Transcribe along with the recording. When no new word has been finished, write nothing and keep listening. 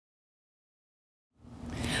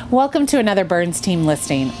Welcome to another Berns team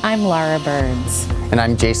listing. I'm Laura Berns. And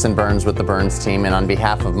I'm Jason Berns with the Berns team, and on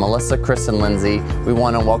behalf of Melissa, Chris, and Lindsay, we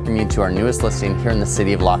want to welcome you to our newest listing here in the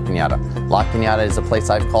city of La Canada. La Canada is a place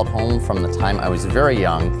I've called home from the time I was very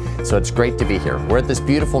young, so it's great to be here. We're at this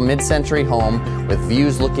beautiful mid-century home with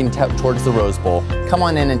views looking towards the Rose Bowl. Come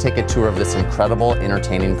on in and take a tour of this incredible,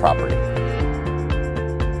 entertaining property.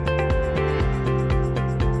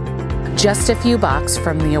 Just a few blocks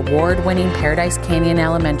from the award-winning Paradise Canyon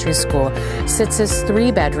Elementary School sits this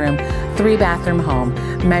 3-bedroom, 3-bathroom home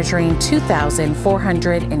measuring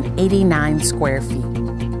 2,489 square feet.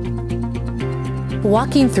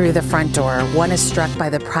 Walking through the front door, one is struck by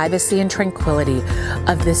the privacy and tranquility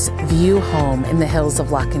of this view home in the hills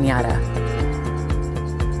of La Canada.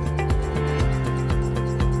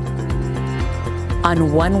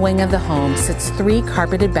 On one wing of the home sits 3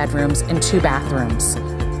 carpeted bedrooms and 2 bathrooms.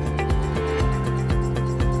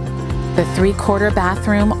 The 3/4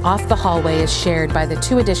 bathroom off the hallway is shared by the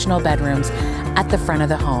 2 additional bedrooms at the front of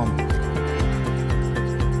the home.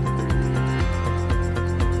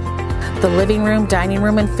 The living room, dining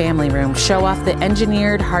room, and family room show off the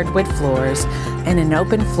engineered hardwood floors and an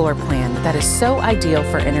open floor plan that is so ideal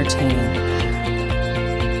for entertaining.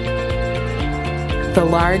 The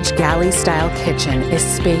large galley-style kitchen is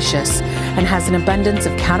spacious and has an abundance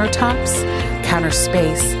of countertops, counter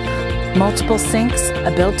space, multiple sinks,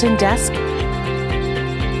 a built-in desk,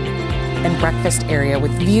 and breakfast area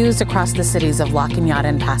with views across the cities of La Canada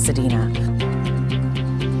and Pasadena.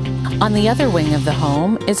 On the other wing of the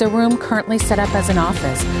home is a room currently set up as an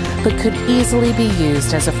office, but could easily be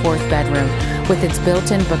used as a 4th bedroom with its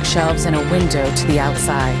built-in bookshelves and a window to the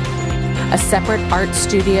outside. A separate art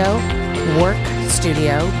studio, work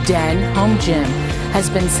studio, den, home gym has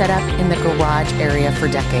been set up in the garage area for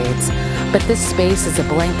decades, but this space is a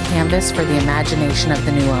blank canvas for the imagination of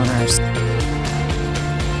the new owners.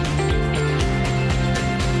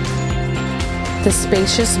 The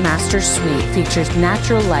spacious master suite features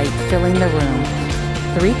natural light filling the room,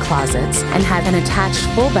 3 closets, and has an attached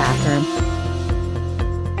full bathroom,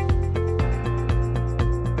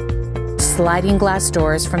 sliding glass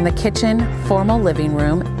doors from the kitchen, formal living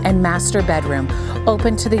room, and master bedroom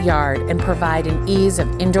open to the yard and provide an ease of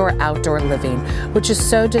indoor-outdoor living, which is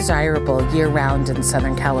so desirable year-round in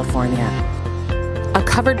Southern California. A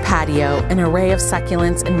covered patio, an array of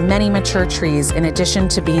succulents, and many mature trees, in addition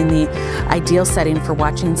to being the ideal setting for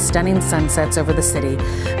watching stunning sunsets over the city,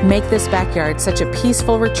 make this backyard such a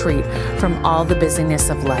peaceful retreat from all the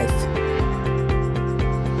busyness of life.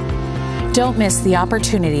 Don't miss the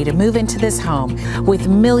opportunity to move into this home with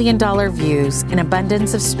million-dollar views, an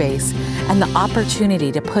abundance of space, and the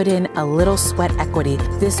opportunity to put in a little sweat equity.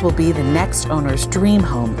 This will be the next owner's dream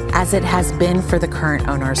home, as it has been for the current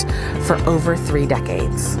owners for over 3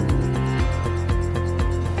 decades.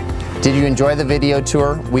 Did you enjoy the video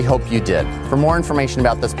tour? We hope you did. For more information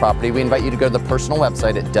about this property, we invite you to go to the personal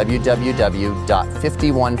website at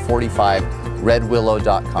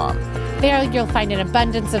www.5145redwillow.com. There you'll find an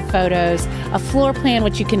abundance of photos, a floor plan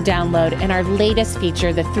which you can download, and our latest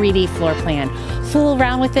feature, the 3D floor plan. Fool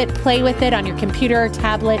around with it, play with it on your computer or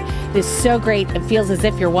tablet. It is so great, it feels as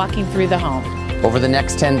if you're walking through the home. Over the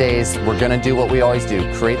next 10 days, we're going to do what we always do,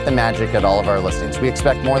 create the magic at all of our listings. We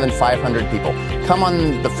expect more than 500 people. Come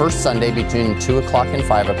on the first Sunday between 2 o'clock and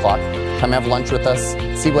 5 o'clock. Come have lunch with us,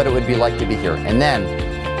 see what it would be like to be here. And then,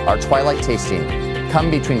 our twilight tasting.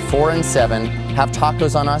 Come between 4 and 7, have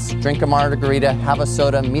tacos on us, drink a margarita, have a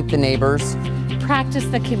soda, meet the neighbors. Practice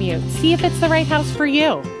the commute. See if it's the right house for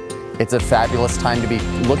you. It's a fabulous time to be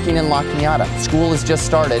looking in La Canada. School has just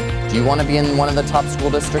started. Do you want to be in one of the top school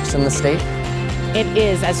districts in the state? It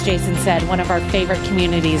is, as Jason said, one of our favorite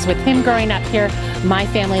communities. With him growing up here, my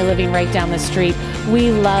family living right down the street,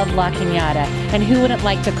 we love La Canada. And who wouldn't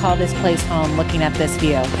like to call this place home looking at this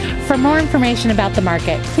view? For more information about the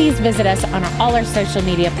market, please visit us on all our social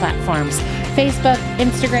media platforms: Facebook,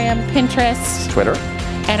 Instagram, Pinterest, Twitter,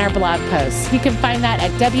 and our blog posts. You can find that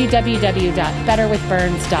at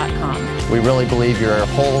www.betterwithberns.com. We really believe your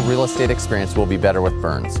whole real estate experience will be better with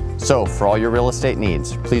Berns. So for all your real estate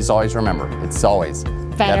needs, please always remember, it's always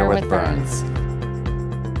Better with Berns.